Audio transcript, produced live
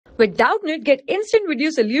With Doubtnut, get instant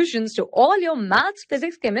video solutions to all your maths,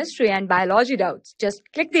 physics, chemistry, and biology doubts. Just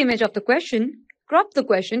click the image of the question, crop the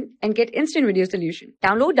question, and get instant video solution.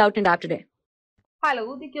 Download Doubtnut app today.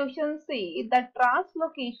 Hello, the question says the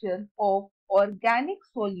translocation of organic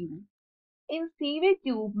solute in sieve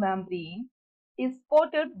tube membrane is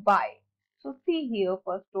spotted by. So see here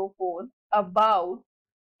first of all about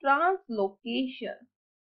translocation.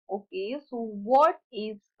 Okay, so what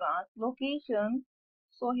is translocation?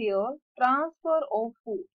 So here transfer of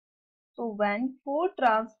food. So when food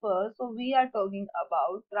transfer, so we are talking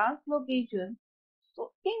about translocation.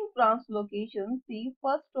 So in translocation, see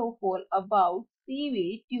first of all about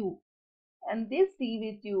sieve tube, and this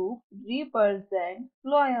sieve tube represents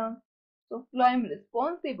phloem. So phloem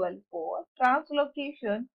responsible for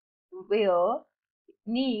translocation where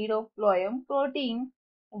need of phloem protein.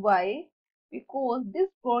 Why? Because this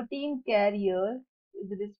protein carrier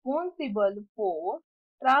is responsible for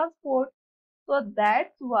transport. So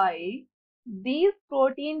that's why these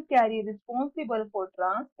protein carrier responsible for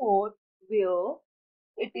transport where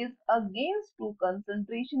it is against to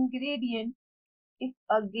concentration gradient. If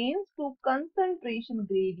against to concentration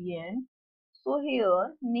gradient, so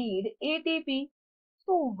here need ATP.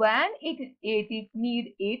 So when it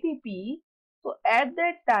need ATP, so at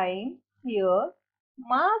that time here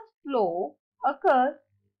mass flow occurs.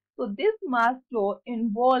 So this mass flow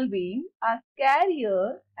involving a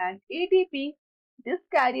carrier and ATP. This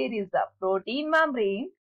carrier is the protein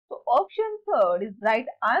membrane. So option third is right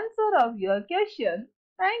answer of your question.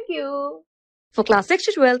 Thank you. For class 6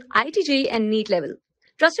 to 12, IIT JEE and NEET level.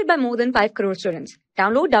 Trusted by more than 5 crore students.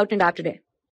 Download Doubtnut app today.